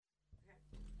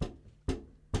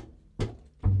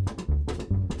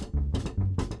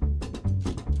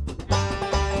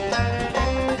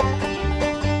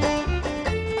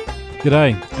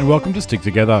G'day, and welcome to Stick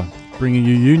Together, bringing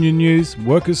you union news,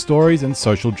 workers' stories, and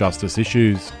social justice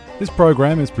issues. This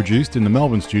program is produced in the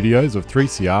Melbourne studios of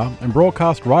 3CR and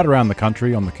broadcast right around the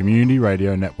country on the Community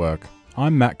Radio Network.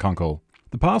 I'm Matt Kunkel.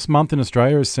 The past month in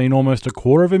Australia has seen almost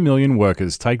 250,000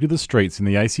 workers take to the streets in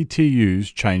the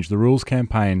ACTU's Change the Rules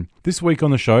campaign. This week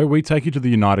on the show, we take you to the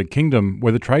United Kingdom,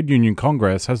 where the Trade Union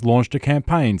Congress has launched a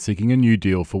campaign seeking a new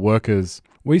deal for workers.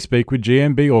 We speak with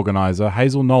GMB organiser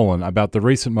Hazel Nolan about the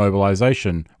recent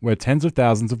mobilisation, where tens of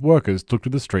thousands of workers took to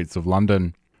the streets of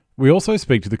London. We also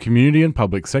speak to the Community and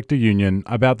Public Sector Union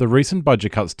about the recent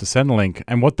budget cuts to Centrelink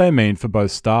and what they mean for both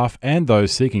staff and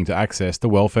those seeking to access the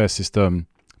welfare system.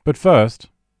 But first,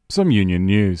 some union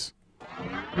news.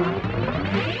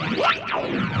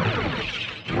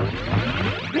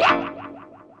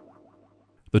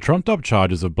 The trumped-up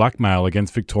charges of blackmail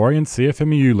against Victorian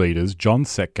CFMEU leaders John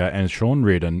Setka and Sean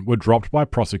Reardon were dropped by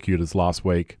prosecutors last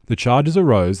week. The charges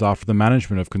arose after the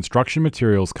management of construction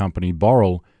materials company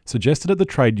Boral suggested at the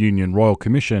Trade Union Royal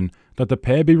Commission that the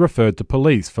pair be referred to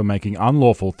police for making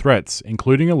unlawful threats,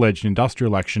 including alleged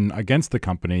industrial action against the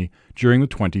company during the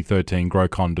 2013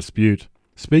 Grocon dispute.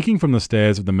 Speaking from the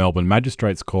stairs of the Melbourne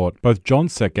Magistrates Court, both John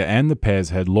Setka and the pair's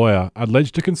head lawyer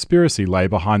alleged a conspiracy lay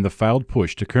behind the failed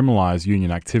push to criminalise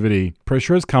union activity.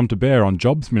 Pressure has come to bear on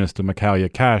Jobs Minister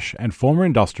Michaelia Cash and former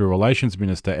Industrial Relations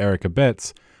Minister Eric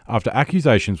Abetz after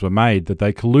accusations were made that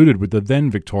they colluded with the then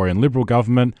Victorian Liberal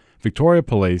government, Victoria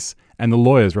Police and the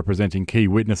lawyers representing key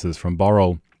witnesses from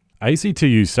Boral.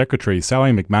 ACTU Secretary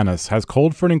Sally McManus has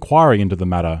called for an inquiry into the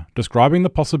matter, describing the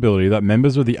possibility that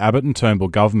members of the Abbott and Turnbull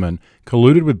government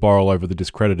colluded with Boral over the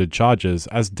discredited charges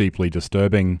as deeply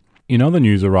disturbing. In other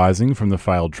news arising from the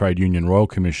failed Trade Union Royal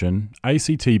Commission,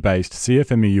 ACT-based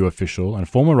CFMEU official and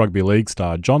former rugby league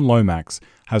star John Lomax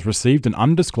has received an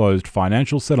undisclosed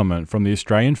financial settlement from the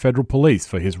Australian Federal Police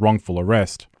for his wrongful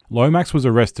arrest. Lomax was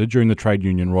arrested during the Trade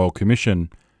Union Royal Commission.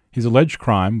 His alleged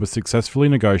crime was successfully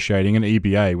negotiating an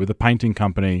EBA with a painting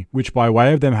company, which by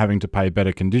way of them having to pay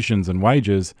better conditions and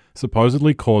wages,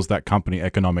 supposedly caused that company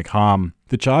economic harm.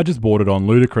 The charges bordered on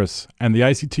ludicrous, and the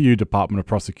ACTU Department of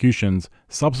Prosecutions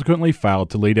subsequently failed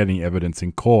to lead any evidence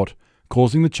in court,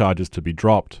 causing the charges to be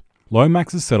dropped.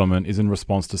 Lomax's settlement is in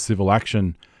response to civil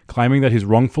action, claiming that his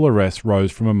wrongful arrest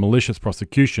rose from a malicious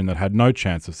prosecution that had no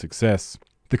chance of success.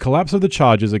 The collapse of the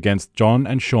charges against John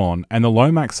and Sean and the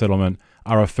Lomax settlement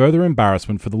are a further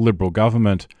embarrassment for the Liberal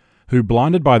government, who,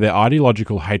 blinded by their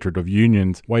ideological hatred of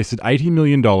unions, wasted $80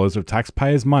 million of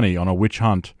taxpayers' money on a witch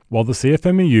hunt. While the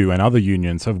CFMEU and other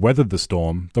unions have weathered the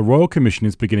storm, the Royal Commission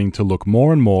is beginning to look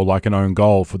more and more like an own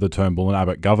goal for the Turnbull and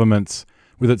Abbott governments,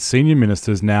 with its senior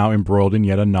ministers now embroiled in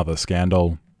yet another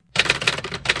scandal.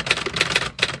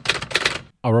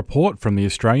 A report from the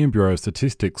Australian Bureau of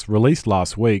Statistics released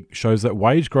last week shows that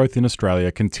wage growth in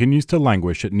Australia continues to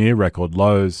languish at near record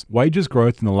lows. Wages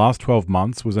growth in the last 12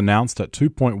 months was announced at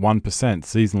 2.1%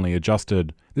 seasonally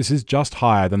adjusted. This is just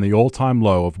higher than the all-time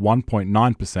low of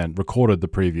 1.9% recorded the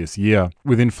previous year.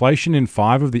 With inflation in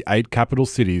 5 of the 8 capital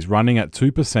cities running at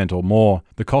 2% or more,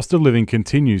 the cost of living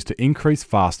continues to increase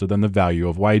faster than the value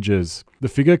of wages. The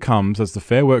figure comes as the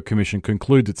Fair Work Commission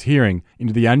concludes its hearing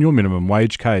into the annual minimum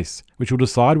wage case, which will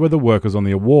decide whether workers on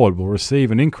the award will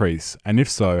receive an increase, and if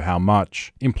so, how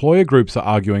much. Employer groups are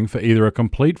arguing for either a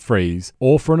complete freeze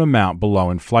or for an amount below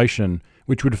inflation,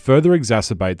 which would further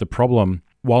exacerbate the problem.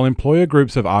 While employer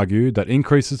groups have argued that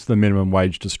increases to the minimum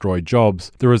wage destroy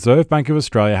jobs, the Reserve Bank of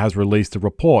Australia has released a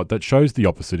report that shows the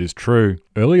opposite is true.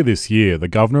 Earlier this year, the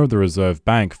Governor of the Reserve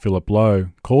Bank, Philip Lowe,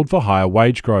 called for higher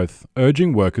wage growth,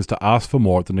 urging workers to ask for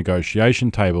more at the negotiation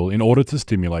table in order to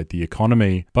stimulate the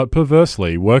economy. But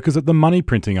perversely, workers at the money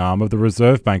printing arm of the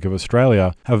Reserve Bank of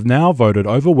Australia have now voted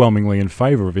overwhelmingly in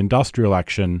favour of industrial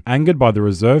action, angered by the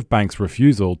Reserve Bank's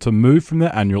refusal to move from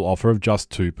their annual offer of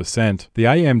just 2%. The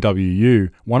AMWU,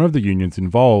 one of the unions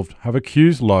involved, have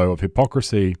accused Lowe of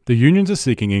hypocrisy. The unions are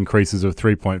seeking increases of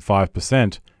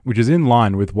 3.5%, which is in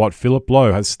line with what Philip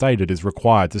Lowe has stated is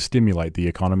required to stimulate the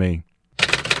economy.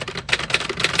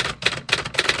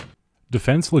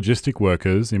 Defence logistic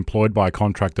workers employed by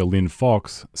contractor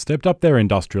Linfox stepped up their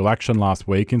industrial action last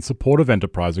week in support of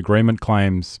enterprise agreement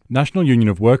claims. National Union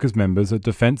of Workers members at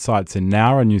defence sites in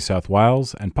Nowra, New South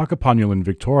Wales and Puckapunyal in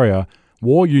Victoria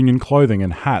wore union clothing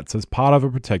and hats as part of a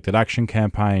protected action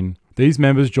campaign. These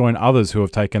members join others who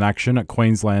have taken action at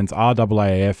Queensland's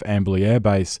RAAF Amberley Air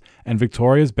Base and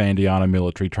Victoria's Bandiana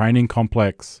Military Training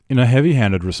Complex. In a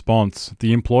heavy-handed response,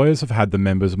 the employers have had the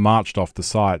members marched off the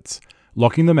sites,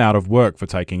 locking them out of work for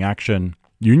taking action.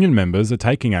 Union members are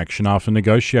taking action after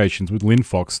negotiations with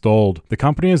Linfox stalled. The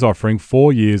company is offering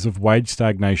 4 years of wage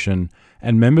stagnation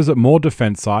and members at more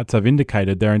defence sites have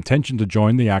indicated their intention to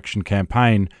join the Action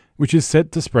campaign, which is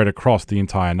set to spread across the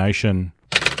entire nation.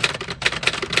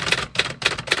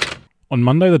 On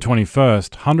Monday the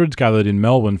 21st, hundreds gathered in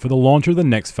Melbourne for the launch of the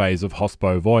next phase of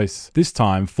Hospo Voice, this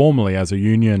time formally as a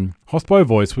union. Hospo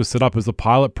Voice was set up as a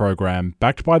pilot program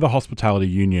backed by the hospitality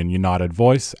union United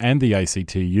Voice and the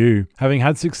ACTU. Having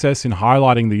had success in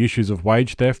highlighting the issues of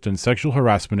wage theft and sexual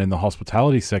harassment in the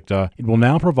hospitality sector, it will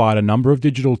now provide a number of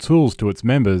digital tools to its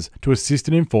members to assist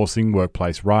in enforcing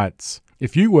workplace rights.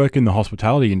 If you work in the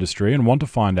hospitality industry and want to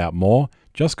find out more,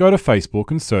 just go to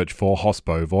Facebook and search for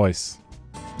Hospo Voice.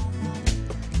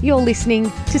 You're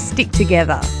listening to Stick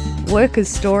Together, workers'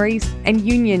 stories and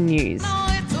union news.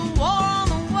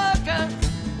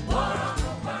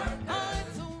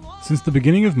 Since the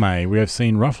beginning of May, we have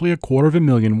seen roughly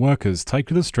 250,000 workers take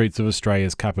to the streets of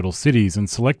Australia's capital cities and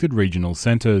selected regional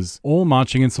centres, all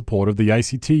marching in support of the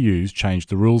ACTU's Change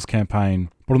the Rules campaign.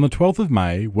 But on the 12th of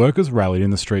May, workers rallied in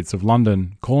the streets of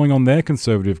London, calling on their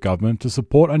Conservative government to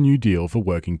support a new deal for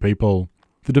working people.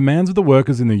 The demands of the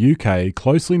workers in the UK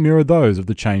closely mirror those of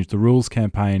the Change the Rules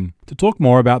campaign. To talk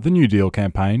more about the New Deal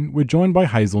campaign, we're joined by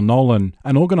Hazel Nolan,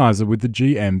 an organiser with the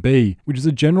GMB, which is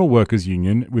a general workers'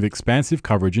 union with expansive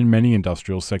coverage in many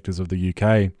industrial sectors of the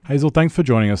UK. Hazel, thanks for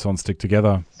joining us on Stick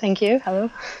Together. Thank you. Hello.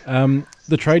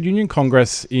 The Trade Union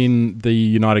Congress in the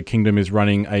United Kingdom is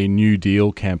running a New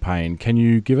Deal campaign. Can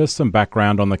you give us some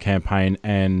background on the campaign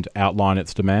and outline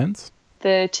its demands?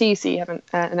 The TUC have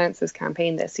announced this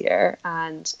campaign this year,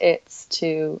 and it's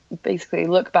to basically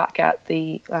look back at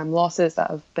the losses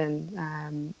that have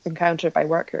been encountered by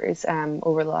workers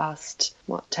over the last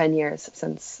 10 years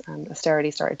since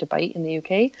austerity started to bite in the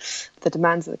UK. The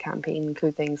demands of the campaign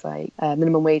include things like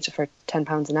minimum wage for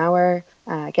 £10 an hour,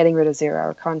 getting rid of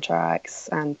zero-hour contracts,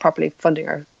 and properly funding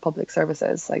our public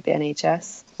services like the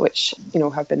NHS, which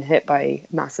have been hit by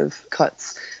massive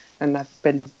cuts. And there's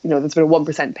been a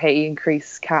 1% pay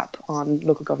increase cap on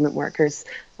local government workers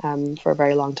for a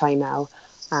very long time now.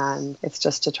 And it's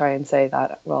just to try and say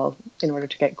that, well, in order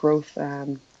to get growth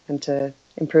and to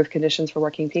improve conditions for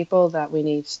working people, that we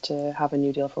need to have a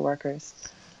new deal for workers.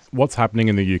 What's happening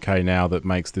in the UK now that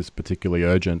makes this particularly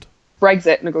urgent?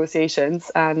 Brexit negotiations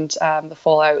and the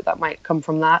fallout that might come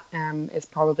from that is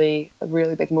probably a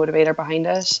really big motivator behind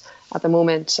it at the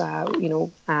moment.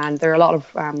 And there are a lot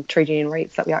of trade union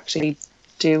rights that we actually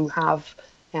do have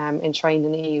enshrined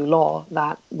in the EU law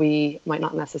that we might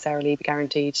not necessarily be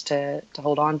guaranteed to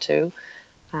hold on to.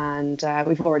 And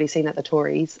we've already seen that the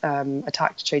Tories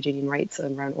attacked trade union rights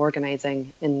around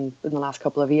organising in the last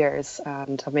couple of years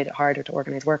and have made it harder to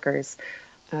organise workers.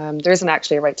 There isn't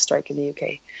actually a right to strike in the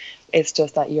UK. It's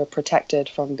just that you're protected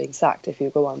from being sacked if you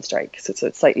go on strike. So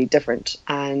it's slightly different.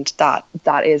 And that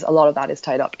is a lot of that is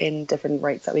tied up in different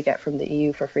rights that we get from the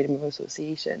EU for freedom of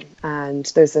association. And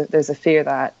there's a fear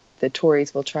that the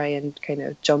Tories will try and kind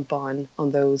of jump on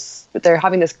those. But they're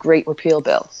having this great repeal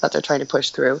bill that they're trying to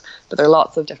push through. But there are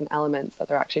lots of different elements that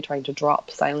they're actually trying to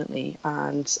drop silently.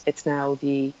 And it's now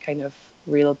the kind of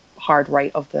real hard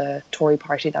right of the Tory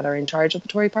party that are in charge of the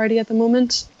Tory party at the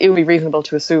moment. It would be reasonable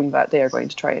to assume that they are going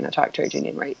to try and attack trade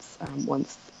union rights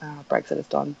once Brexit is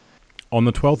done. On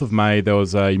the 12th of May, there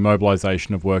was a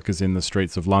mobilisation of workers in the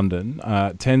streets of London.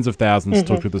 Tens of thousands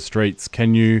took to the streets.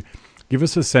 Can you give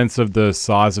us a sense of the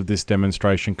size of this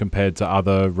demonstration compared to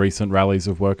other recent rallies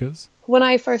of workers? When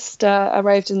I first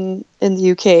arrived in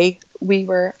the UK, we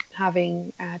were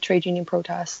having trade union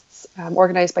protests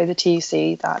organised by the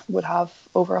TUC that would have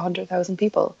over 100,000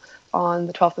 people. On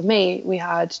the 12th of May, we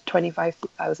had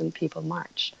 25,000 people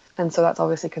march. And so that's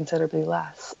obviously considerably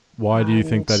less. Why do you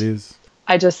think that is?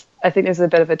 I think there's a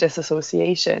bit of a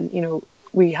disassociation.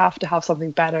 We have to have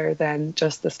something better than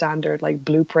just the standard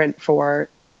blueprint for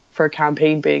a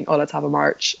campaign being, let's have a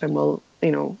march and we'll,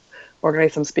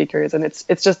 organise some speakers. And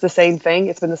it's just the same thing.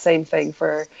 It's been the same thing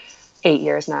for 8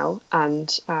 years now. And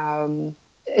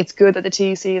it's good that the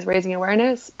TUC is raising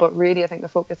awareness, but really I think the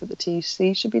focus that the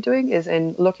TUC should be doing is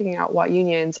in looking at what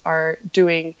unions are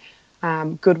doing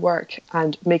good work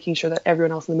and making sure that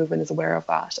everyone else in the movement is aware of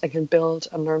that and can build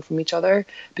and learn from each other,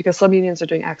 because some unions are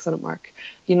doing excellent work.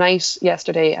 Unite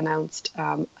yesterday announced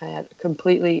a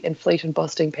completely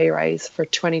inflation-busting pay rise for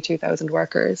 22,000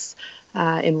 workers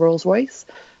in Rolls-Royce.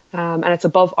 And it's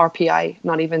above RPI,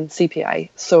 not even CPI.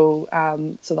 So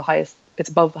it's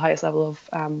above the highest level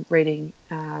of rating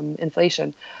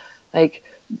inflation.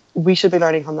 We should be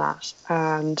learning from that.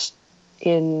 And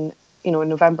in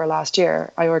November last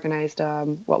year, I organised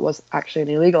what was actually an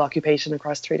illegal occupation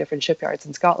across 3 different shipyards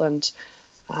in Scotland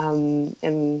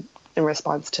in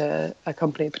response to a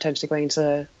company potentially going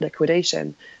into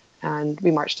liquidation. and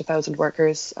we marched 1,000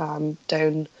 workers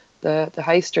down the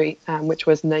high street, which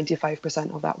was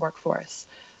 95% of that workforce.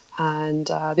 And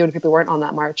the only people who weren't on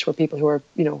that march were people who were,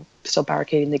 still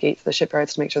barricading the gates of the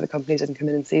shipyards to make sure the companies didn't come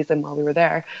in and seize them while we were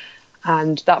there.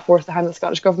 And that forced the hand of the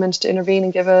Scottish government to intervene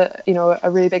and give a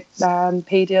really big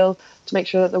pay deal to make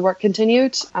sure that the work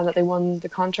continued and that they won the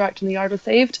contract and the yard was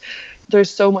saved. There's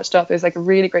so much stuff. There's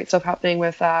really great stuff happening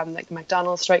with the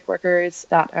McDonald's strike workers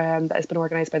that has been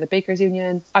organised by the Bakers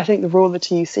Union. I think the role of the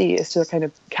TUC is to kind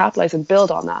of capitalise and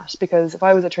build on that, because if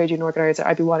I was a trade union organiser,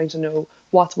 I'd be wanting to know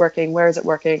what's working, where is it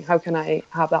working, how can I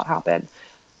have that happen,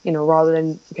 rather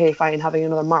than, okay, fine, having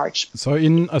another march. So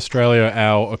in Australia,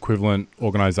 our equivalent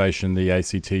organisation, the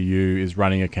ACTU, is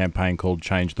running a campaign called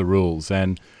Change the Rules,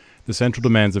 and the central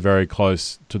demands are very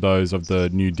close to those of the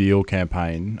New Deal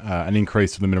campaign, an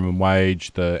increase to the minimum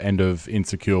wage, the end of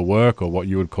insecure work, or what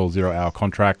you would call zero-hour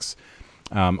contracts,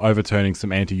 overturning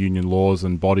some anti-union laws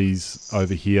and bodies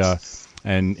over here,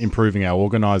 and improving our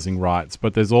organising rights.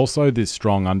 But there's also this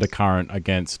strong undercurrent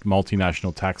against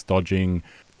multinational tax dodging.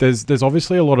 There's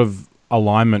obviously a lot of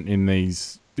alignment in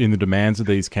the demands of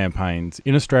these campaigns.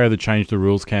 In Australia, the Change the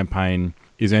Rules campaign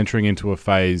is entering into a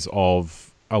phase of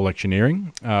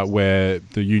electioneering, where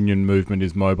the union movement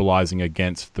is mobilising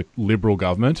against the Liberal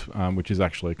government, which is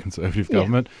actually a Conservative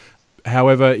government.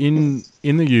 However, in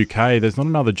the UK, there's not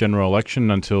another general election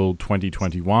until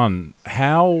 2021.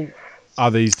 How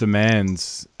are these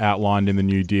demands outlined in the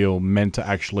New Deal meant to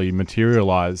actually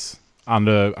materialise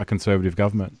under a Conservative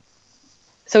government?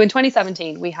 So in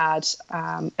 2017, we had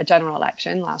a general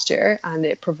election last year, and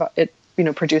it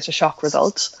produced a shock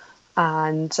result.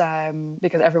 And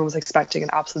because everyone was expecting an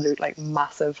absolute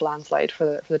massive landslide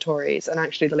for the Tories, and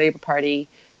actually the Labour Party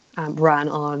ran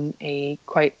on a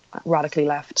quite radically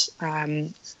left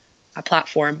a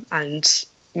platform and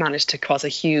managed to cause a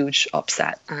huge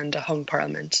upset and a hung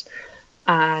parliament.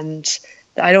 And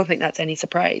I don't think that's any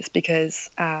surprise, because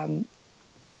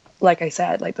like I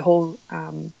said, the whole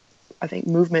I think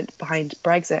movement behind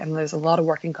Brexit, and there's a lot of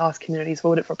working class communities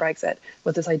voted for Brexit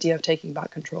with this idea of taking back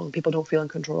control, and people don't feel in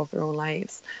control of their own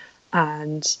lives.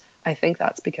 And I think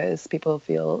that's because people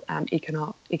feel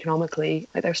economically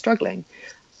like they're struggling.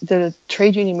 The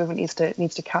trade union movement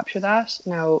needs to capture that.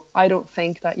 Now, I don't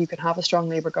think that you can have a strong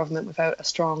Labour government without a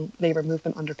strong Labour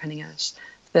movement underpinning it.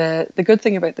 The good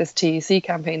thing about this TUC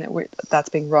campaign that's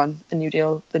being run, the New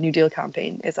Deal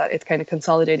campaign, is that it's kind of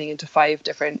consolidating into 5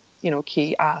 different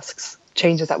key asks,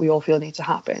 changes that we all feel need to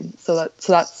happen. So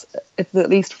that's it's at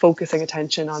least focusing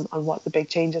attention on what the big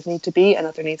changes need to be, and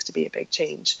that there needs to be a big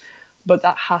change, but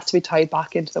that has to be tied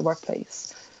back into the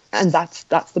workplace, and that's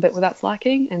the bit where that's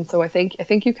lacking. And so I think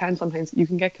you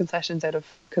can get concessions out of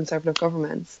Conservative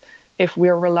governments. If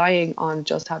we're relying on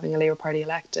just having a Labour Party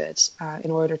elected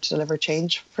in order to deliver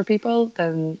change for people,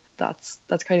 then that's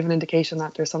kind of an indication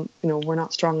that there's we're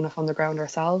not strong enough on the ground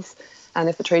ourselves. And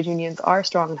if the trade unions are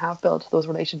strong and have built those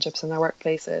relationships in their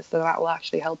workplaces, then that will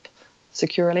actually help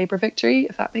secure a Labour victory,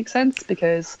 if that makes sense,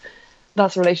 because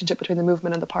that's a relationship between the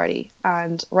movement and the party.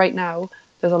 And right now,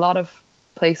 there's a lot of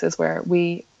places where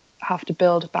we have to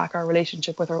build back our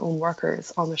relationship with our own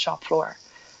workers on the shop floor.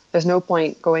 There's no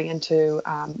point going into,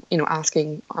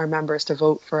 asking our members to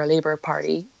vote for a Labour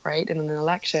Party, right, in an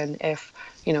election if,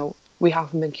 we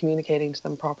haven't been communicating to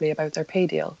them properly about their pay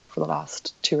deal for the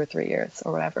last 2 or 3 years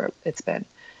or whatever it's been.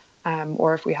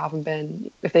 Or if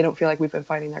they don't feel like we've been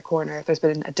fighting their corner, if there's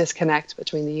been a disconnect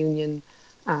between the union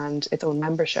and its own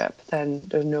membership, then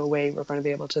there's no way we're going to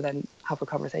be able to then have a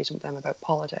conversation with them about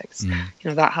politics.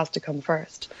 That has to come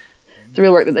first. The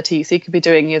real work that the TUC could be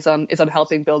doing is on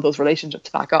helping build those relationships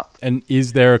back up. And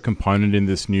is there a component in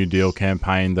this New Deal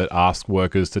campaign that asks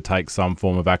workers to take some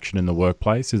form of action in the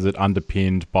workplace? Is it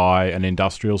underpinned by an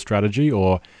industrial strategy,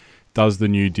 or does the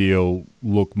New Deal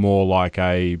look more like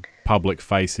a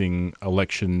public-facing,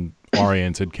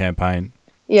 election-oriented campaign?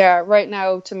 Yeah, right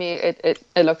now, to me, it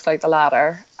looks like the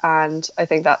latter, and I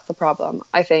think that's the problem.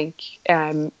 I think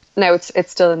now it's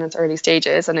still in its early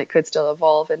stages, and it could still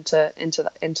evolve into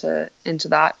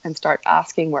that and start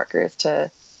asking workers to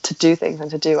do things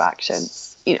and to do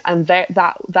actions. And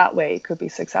that way it could be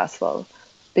successful,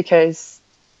 because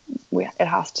it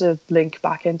has to link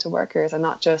back into workers and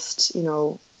not just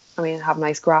have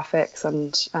nice graphics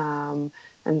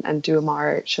and do a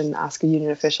march and ask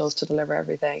union officials to deliver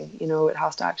everything. It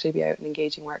has to actually be out and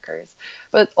engaging workers.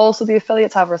 But also the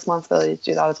affiliates have a responsibility to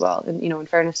do that as well. And in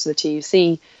fairness to the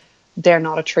TUC, they're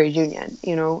not a trade union,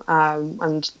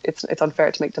 and it's unfair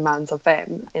to make demands of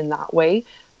them in that way.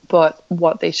 But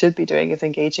what they should be doing is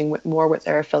engaging more with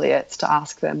their affiliates to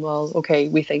ask them, well, okay,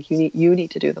 we think you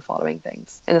need to do the following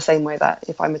things. In the same way that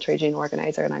if I'm a trade union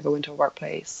organizer and I go into a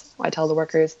workplace, I tell the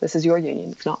workers, this is your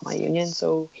union, it's not my union.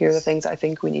 So here are the things I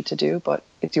think we need to do, but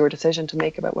it's your decision to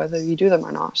make about whether you do them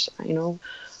or not, And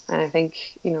I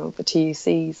think, the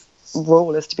TUC's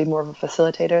role is to be more of a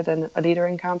facilitator than a leader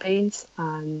in campaigns.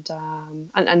 And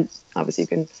obviously you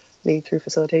can lead through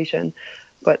facilitation.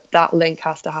 But that link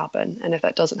has to happen. And if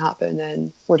that doesn't happen,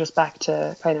 then we're just back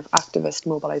to kind of activist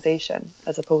mobilization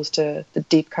as opposed to the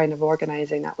deep kind of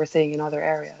organizing that we're seeing in other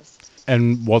areas.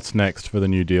 And what's next for the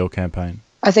New Deal campaign?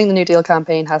 I think the New Deal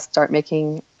campaign has to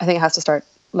start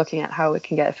looking at how it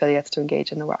can get affiliates to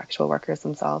engage in the actual workers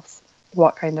themselves.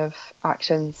 What kind of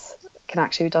actions can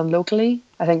actually be done locally?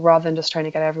 I think rather than just trying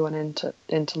to get everyone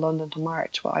into London to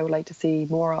march, what I would like to see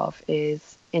more of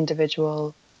is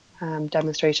individual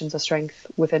demonstrations of strength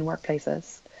within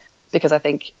workplaces, because I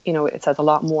think it says a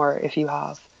lot more if you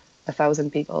have 1,000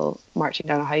 people marching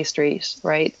down a high street,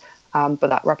 right? But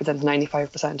that represents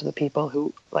 95% of the people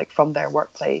who from their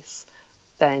workplace,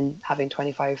 than having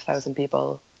 25,000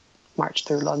 people march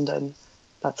through London.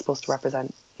 That's supposed to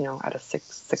represent out of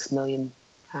 6 million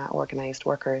organised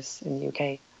workers in the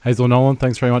UK. Hazel Nolan,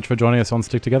 thanks very much for joining us on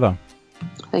Stick Together.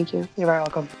 Thank you. You're very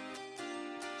welcome.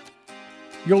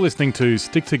 You're listening to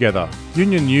Stick Together,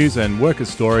 union news and workers'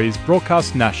 stories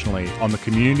broadcast nationally on the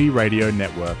Community Radio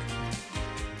Network.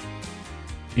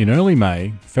 In early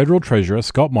May, Federal Treasurer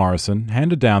Scott Morrison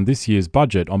handed down this year's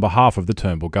budget on behalf of the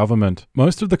Turnbull government.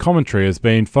 Most of the commentary has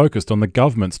been focused on the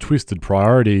government's twisted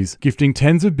priorities, gifting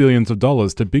tens of billions of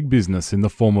dollars to big business in the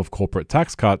form of corporate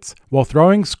tax cuts, while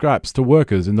throwing scraps to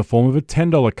workers in the form of a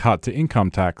 $10 cut to income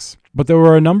tax. But there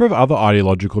were a number of other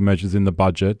ideological measures in the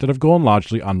budget that have gone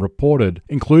largely unreported,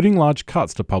 including large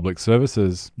cuts to public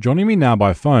services. Joining me now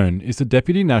by phone is the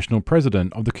Deputy National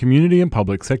President of the Community and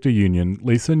Public Sector Union,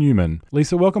 Lisa Newman.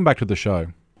 Lisa, welcome back to the show.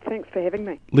 Thanks for having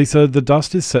me. Lisa, the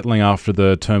dust is settling after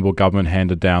the Turnbull government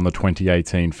handed down the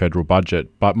 2018 federal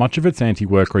budget, but much of its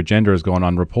anti-worker agenda has gone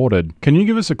unreported. Can you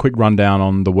give us a quick rundown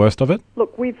on the worst of it?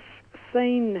 Look, we've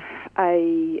seen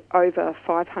a over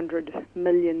 $500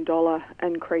 million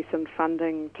increase in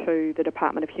funding to the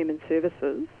Department of Human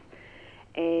Services,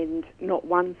 and not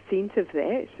 1 cent of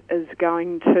that is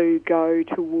going to go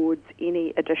towards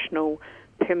any additional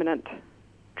permanent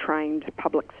trained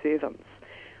public servants.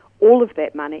 All of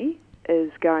that money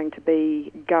is going to be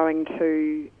going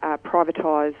to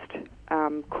privatised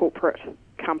corporate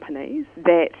companies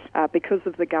that, because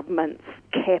of the government's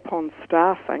cap on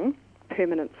staffing,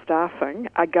 permanent staffing,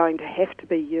 are going to have to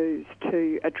be used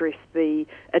to address the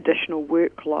additional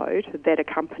workload that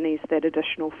accompanies that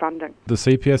additional funding. The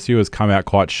CPSU has come out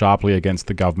quite sharply against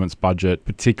the government's budget,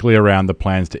 particularly around the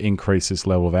plans to increase this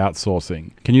level of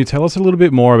outsourcing. Can you tell us a little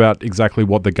bit more about exactly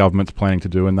what the government's planning to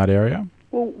do in that area?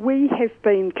 Well, we have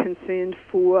been concerned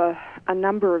for a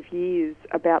number of years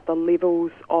about the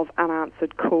levels of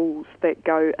unanswered calls that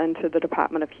go into the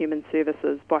Department of Human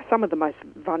Services by some of the most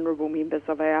vulnerable members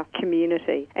of our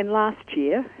community. And last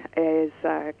year, as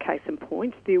a case in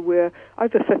point, there were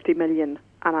over 50 million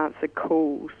unanswered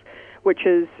calls, which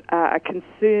is a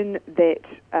concern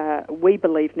that we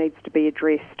believe needs to be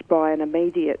addressed by an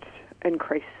immediate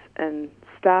increase in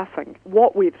staffing.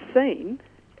 What we've seen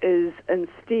is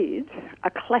instead a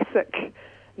classic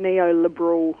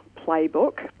neoliberal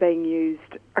playbook being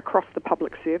used across the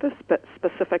public service, but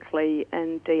specifically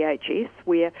in DHS,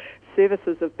 where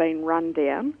services have been run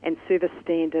down and service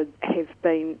standards have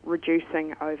been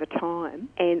reducing over time.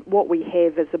 And what we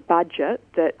have is a budget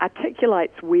that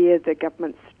articulates where the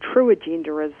government's true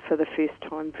agenda is for the first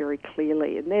time very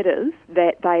clearly, and that is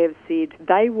that they have said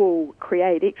they will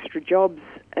create extra jobs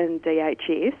in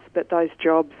DHS, but those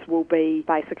jobs will be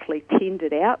basically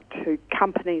tendered out to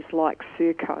companies like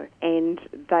Serco. And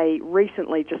they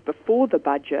recently, just before the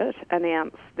budget,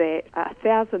 announced that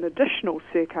 1,000 additional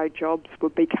Serco jobs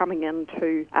would be coming in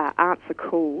to answer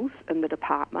calls in the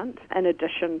department, in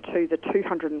addition to the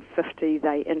 250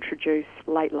 they introduced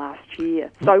late last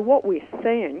year. So what we're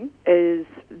seeing is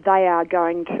they are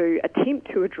going to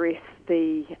attempt to address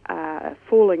the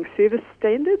falling service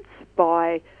standards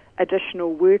by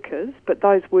additional workers, but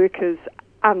those workers,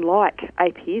 unlike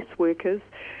APS workers,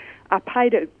 are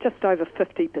paid at just over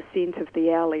 50% of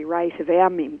the hourly rate of our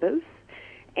members,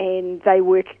 and they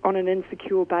work on an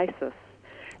insecure basis.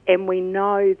 And we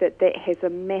know that that has a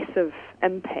massive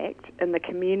impact in the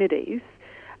communities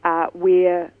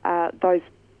where those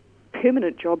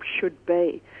permanent jobs should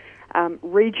be.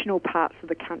 Regional parts of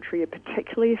the country are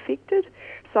particularly affected.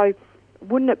 So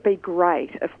wouldn't it be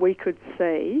great if we could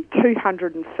see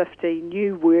 250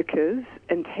 new workers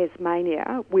in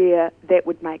Tasmania, where that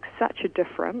would make such a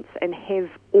difference, and have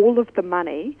all of the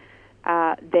money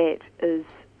that is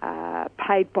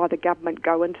paid by the government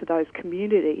go into those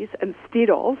communities, instead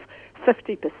of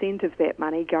 50% of that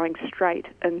money going straight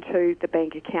into the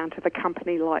bank account of a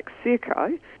company like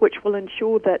Serco, which will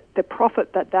ensure that the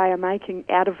profit that they are making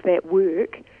out of that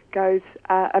work goes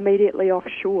immediately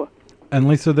offshore. And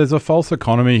Lisa, there's a false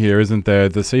economy here, isn't there?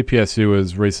 The CPSU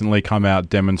has recently come out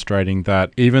demonstrating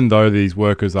that even though these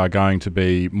workers are going to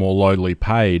be more lowly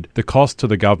paid, the cost to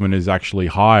the government is actually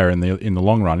higher in the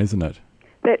long run, isn't it?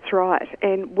 That's right,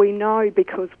 and we know,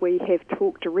 because we have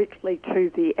talked directly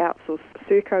to the outsourced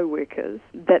Serco workers,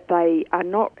 that they are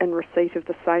not in receipt of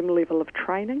the same level of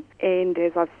training, and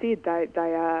as I've said,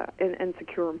 they are in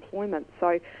insecure employment.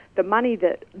 So the money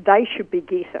that they should be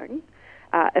getting,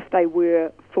 if they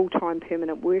were full-time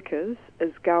permanent workers,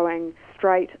 is going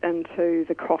straight into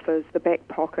the coffers, the back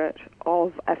pocket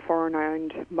of a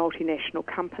foreign-owned multinational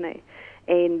company.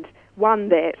 And one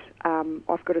that,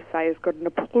 I've got to say, has got an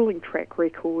appalling track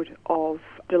record of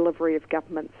delivery of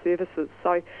government services.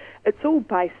 So it's all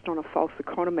based on a false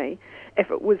economy. If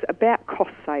it was about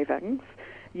cost savings,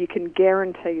 you can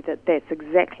guarantee that that's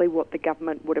exactly what the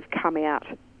government would have come out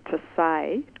to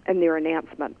say in their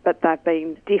announcement, but they've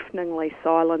been deafeningly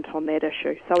silent on that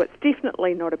issue. So it's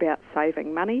definitely not about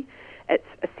saving money. It's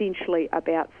essentially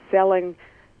about selling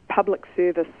public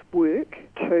service work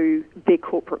to their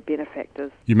corporate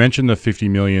benefactors. You mentioned the 50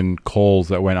 million calls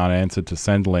that went unanswered to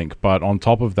Centrelink, but on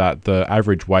top of that, the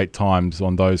average wait times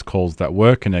on those calls that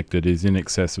were connected is in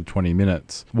excess of 20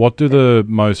 minutes. What do the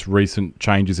most recent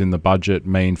changes in the budget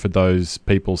mean for those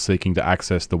people seeking to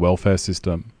access the welfare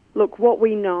system? Look, what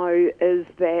we know is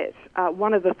that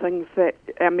one of the things that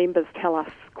our members tell us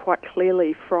quite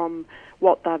clearly from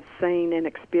what they've seen and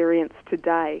experienced to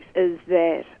date is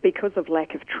that because of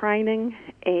lack of training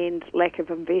and lack of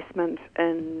investment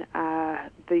in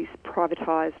these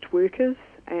privatised workers,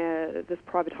 this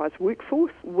privatised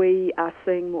workforce, we are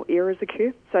seeing more errors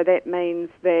occur. So that means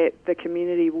that the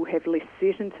community will have less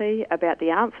certainty about the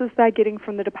answers they're getting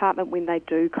from the department when they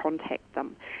do contact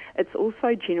them. It's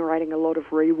also generating a lot of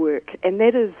rework, and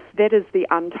that is the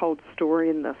untold story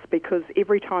in this, because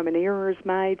every time an error is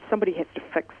made, somebody has to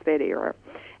fix that error.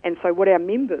 And so what our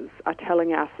members are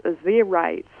telling us is their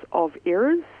rates of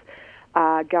errors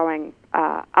are going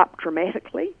up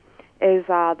dramatically, as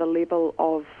are the level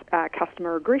of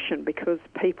customer aggression, because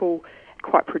people,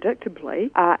 quite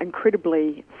predictably, are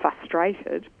incredibly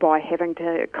frustrated by having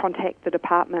to contact the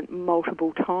department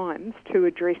multiple times to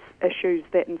address issues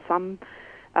that in some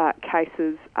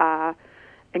cases are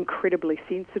incredibly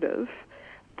sensitive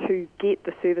to get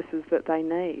the services that they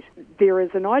need. There is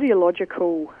an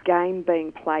ideological game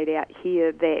being played out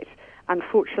here that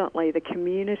unfortunately the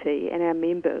community and our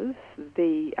members,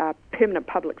 the permanent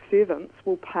public servants,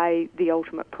 will pay the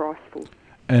ultimate price for.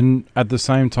 And at the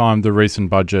same time, the recent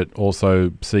budget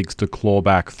also seeks to claw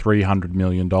back $300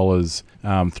 million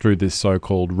through this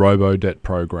so-called robo-debt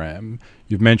program.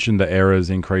 You've mentioned the errors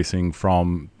increasing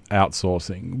from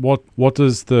outsourcing. What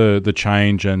does the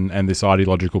change and this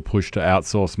ideological push to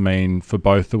outsource mean for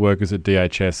both the workers at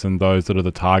DHS and those that are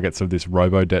the targets of this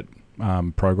robo-debt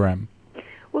program?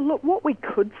 Well, look, what we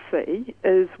could see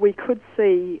is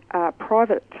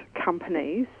private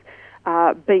companies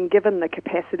being given the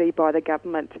capacity by the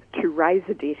government to raise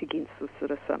a debt against the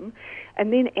citizen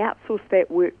and then outsource that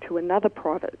work to another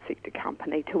private sector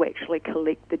company to actually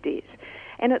collect the debt.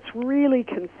 And it's really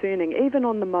concerning, even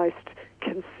on the most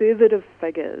conservative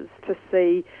figures, to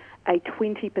see a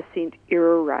 20%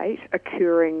 error rate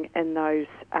occurring in those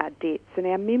debts. And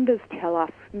our members tell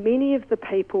us many of the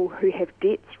people who have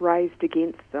debts raised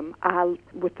against them are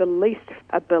with the least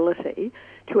ability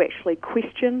to actually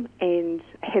question and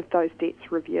have those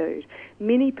debts reviewed.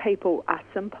 Many people are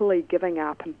simply giving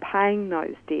up and paying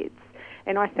those debts.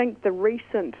 And I think the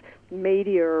recent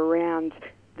media around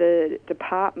the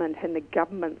department and the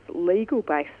government's legal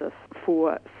basis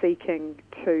for seeking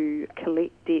to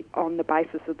collect debt on the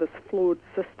basis of this flawed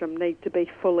system need to be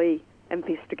fully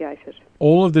investigated.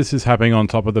 All of this is happening on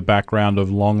top of the background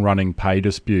of long-running pay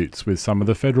disputes, with some of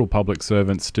the federal public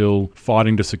servants still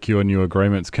fighting to secure new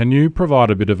agreements. Can you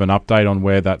provide a bit of an update on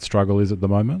where that struggle is at the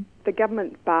moment? The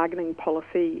government bargaining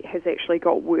policy has actually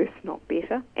got worse, not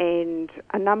better, and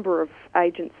a number of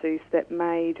agencies that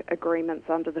made agreements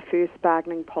under the first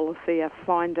bargaining policy are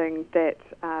finding that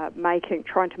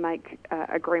trying to make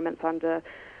agreements under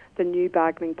the new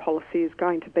bargaining policy is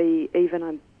going to be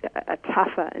even a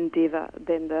tougher endeavour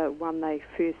than the one they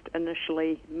first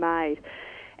initially made.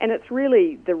 And it's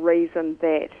really the reason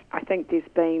that I think there's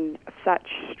been such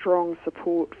strong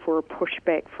support for a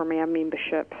pushback from our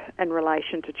membership in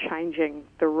relation to changing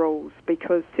the rules,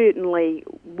 because certainly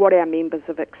what our members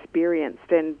have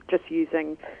experienced, and just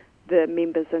using the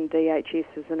members in DHS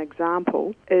as an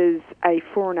example, is a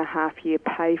 4.5-year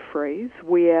pay freeze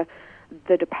where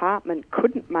the department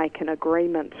couldn't make an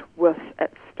agreement with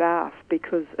its staff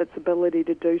because its ability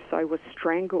to do so was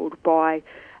strangled by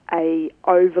a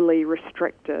overly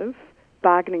restrictive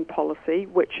bargaining policy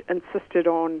which insisted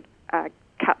on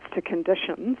cuts to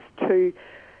conditions to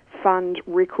fund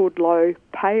record low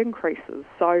pay increases.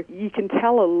 So you can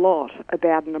tell a lot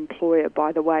about an employer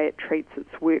by the way it treats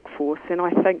its workforce, and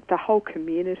I think the whole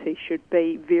community should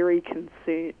be very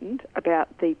concerned about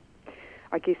the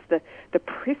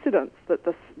precedents that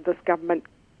this government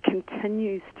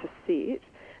continues to set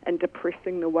in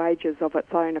depressing the wages of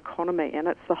its own economy. And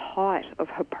it's the height of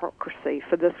hypocrisy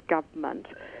for this government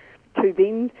to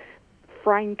then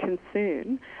frame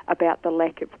concern about the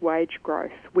lack of wage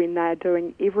growth when they're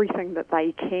doing everything that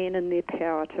they can in their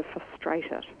power to frustrate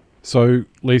it. So,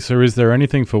 Lisa, is there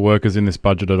anything for workers in this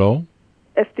budget at all?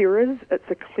 If there is, it's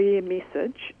a clear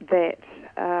message that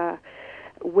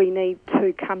we need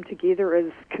to come together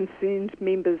as concerned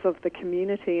members of the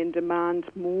community and demand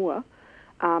more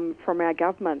from our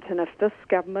government. And if this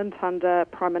government under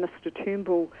Prime Minister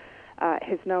Turnbull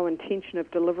has no intention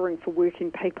of delivering for working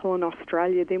people in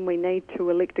Australia, then we need to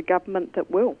elect a government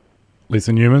that will.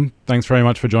 Lisa Newman, thanks very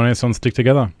much for joining us on Stick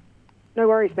Together. No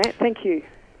worries, Matt. Thank you.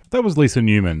 That was Lisa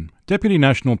Newman, Deputy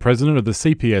National President of the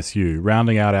CPSU,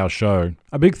 rounding out our show.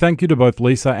 A big thank you to both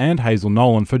Lisa and Hazel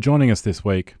Nolan for joining us this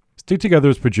week. Stick Together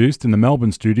is produced in the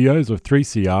Melbourne studios of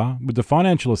 3CR with the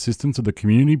financial assistance of the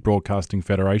Community Broadcasting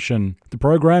Federation. The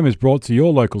program is brought to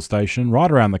your local station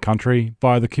right around the country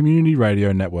via the Community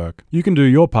Radio Network. You can do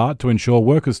your part to ensure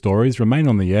workers' stories remain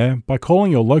on the air by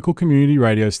calling your local community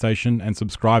radio station and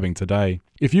subscribing today.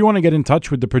 If you want to get in touch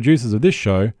with the producers of this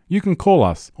show, you can call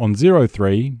us on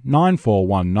 03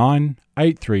 9419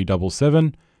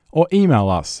 8377 or email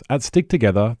us at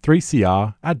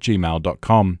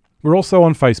sticktogether3cr@gmail.com. We're also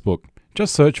on Facebook.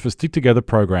 Just search for Stick Together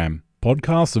Program.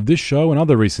 Podcasts of this show and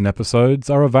other recent episodes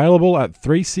are available at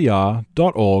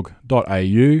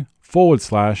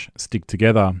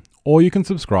 3cr.org.au/sticktogether, or you can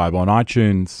subscribe on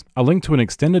iTunes. A link to an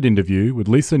extended interview with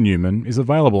Lisa Newman is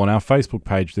available on our Facebook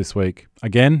page this week.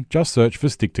 Again, just search for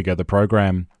Stick Together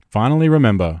Program. Finally,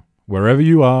 remember, wherever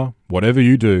you are, whatever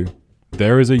you do,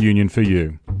 there is a union for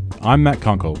you. I'm Matt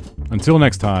Kunkel. Until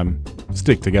next time,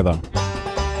 stick together.